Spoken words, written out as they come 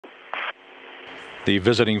The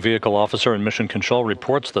visiting vehicle officer in Mission Control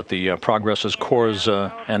reports that the Progress's core's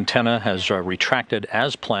antenna has retracted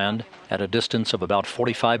as planned at a distance of about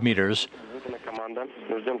 45 meters.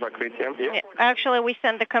 Actually, we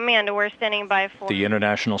sent the command. We're standing by for... The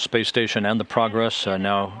International Space Station and the Progress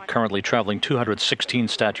now currently traveling 216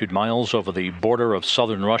 statute miles over the border of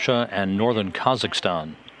southern Russia and northern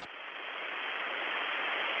Kazakhstan.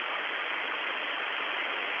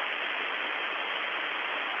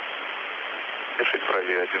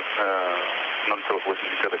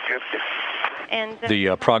 And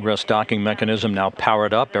the Progress docking mechanism now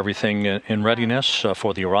powered up, everything in readiness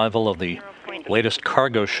for the arrival of the latest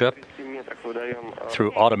cargo ship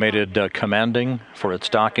through automated commanding for its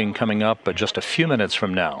docking coming up just a few minutes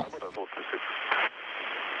from now.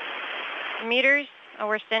 Meters,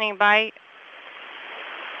 we're standing by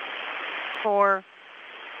for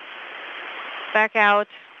back out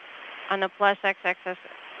on the plus x-axis,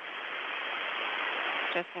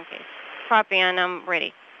 just in case. Copy, and I'm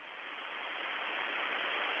ready.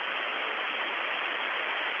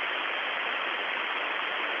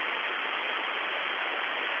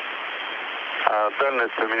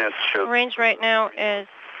 Range right now has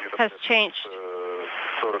changed.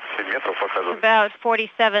 About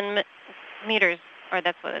 47 meters, or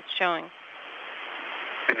that's what it's showing.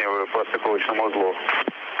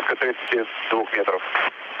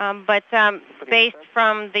 But based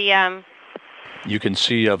from the... You can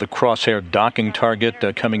see the crosshair docking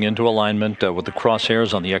target coming into alignment with the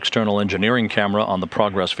crosshairs on the external engineering camera on the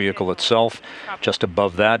Progress vehicle itself. Just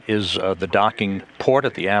above that is the docking port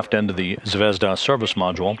at the aft end of the Zvezda service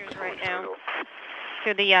module. Right now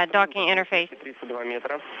to the docking interface,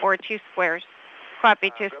 or 2 squares.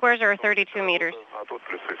 Copy, 2 squares or 32 meters.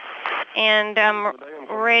 And I'm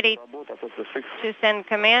ready to send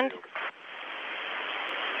command.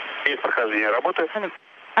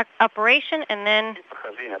 Operation, and then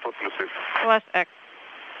plus X.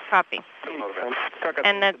 Copy.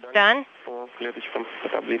 And that's done.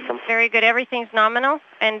 Very good. Everything's nominal.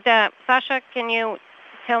 And Sasha, can you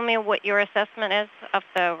tell me what your assessment is of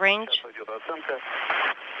the range?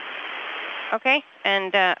 Okay.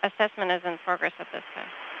 And assessment is in progress at this time.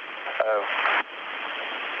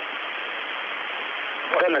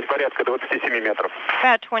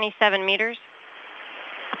 About 27 meters.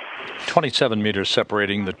 27 meters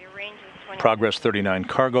separating the Progress 39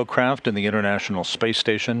 cargo craft and the International Space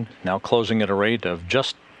Station, now closing at a rate of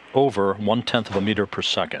just over 1/10 of a meter per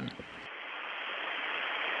second.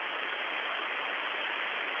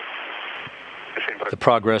 The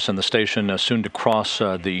Progress and the station soon to cross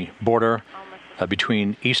the border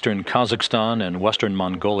between eastern Kazakhstan and western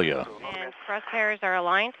Mongolia. And crosshairs are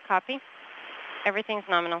aligned. Copy. Everything's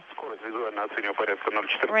nominal.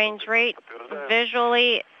 Range rate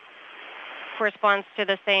visually corresponds to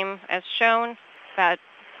the same as shown, about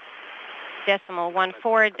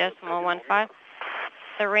 0.14, 0.15.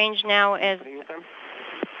 The range now is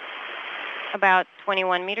about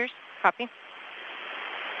 21 meters. Copy.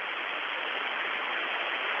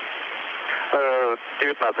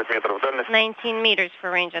 19 meters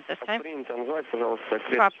for range at this time.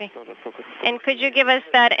 Copy. And could you give us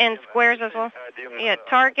that in squares as well? Yeah,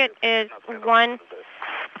 target is one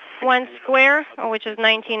square, which is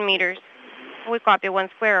 19 meters. We copy 1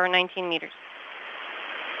 square or 19 meters.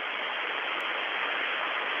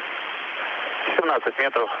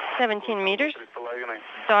 17 meters.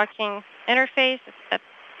 Docking interface is at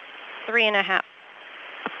 3.5.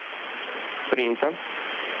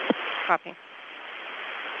 Copy.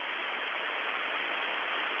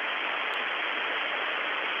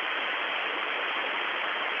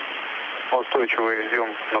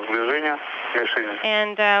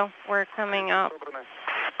 And we're coming up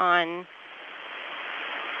on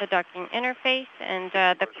the docking interface, and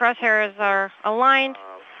the crosshairs are aligned.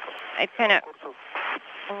 It kind of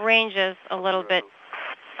ranges a little bit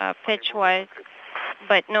pitch-wise,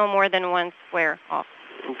 but no more than 1 square off.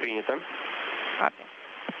 Copy.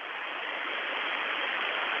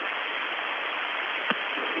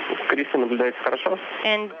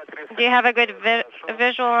 And do you have a good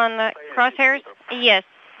visual on the crosshairs? Yes,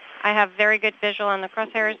 I have very good visual on the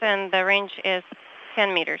crosshairs, and the range is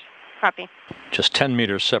 10 meters. Copy. Just 10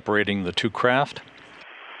 meters separating the two craft.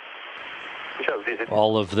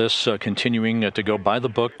 All of this continuing to go by the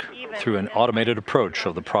book through an automated approach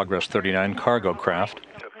of the Progress 39 cargo craft.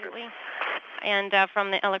 Completely. And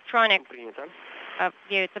from the electronic view,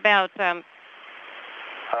 it's about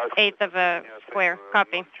 1/8 of a square.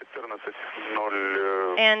 Copy.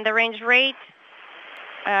 And the range rate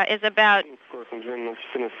is about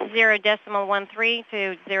 0.13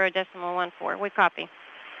 to 0.14. We copy.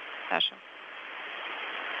 Sasha.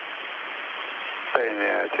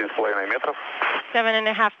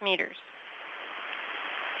 7.5 meters.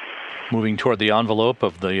 Moving toward the envelope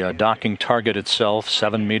of the docking target itself,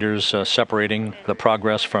 7 meters separating the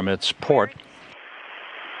Progress from its port.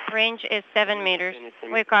 Range is 7 meters.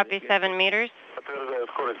 We copy 7 meters.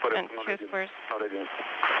 And 2 squares.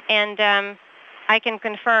 And I can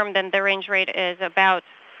confirm that the range rate is about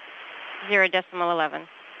 0.11.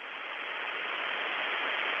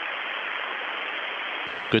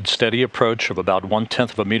 Good steady approach of about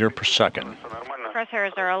 1/10 of a meter per second.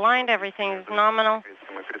 Crosshairs are aligned, everything is nominal,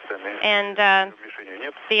 and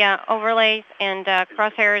the overlays and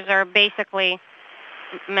crosshairs are basically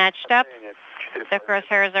matched up. The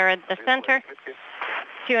crosshairs are at the center,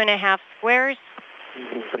 2.5 squares,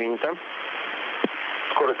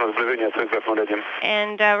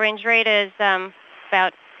 and range rate is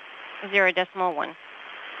about 0.1.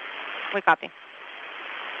 We copy.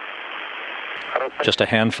 Just a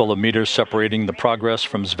handful of meters separating the Progress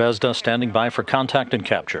from Zvezda, standing by for contact and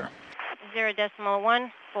capture.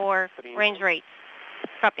 0.1 for range rate.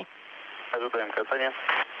 Copy.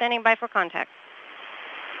 Standing by for contact.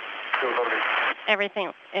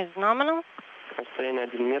 Everything is nominal.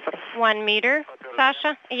 1 meter.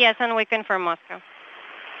 Sasha? Yes, and we confirm Moscow.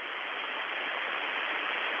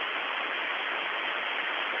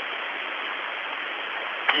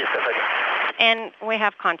 And we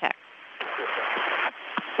have contact.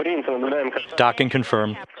 Docking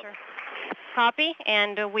confirmed. Capture. Copy,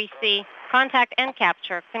 and we see contact and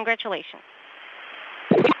capture. Congratulations.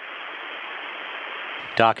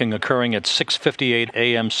 Docking occurring at 6:58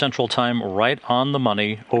 a.m. Central Time, right on the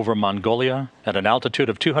money over Mongolia at an altitude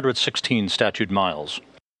of 216 statute miles.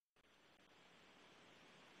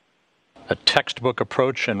 A textbook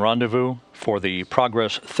approach and rendezvous for the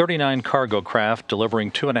Progress 39 cargo craft delivering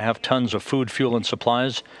 2.5 tons of food, fuel, and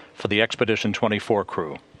supplies for the Expedition 24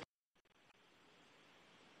 crew.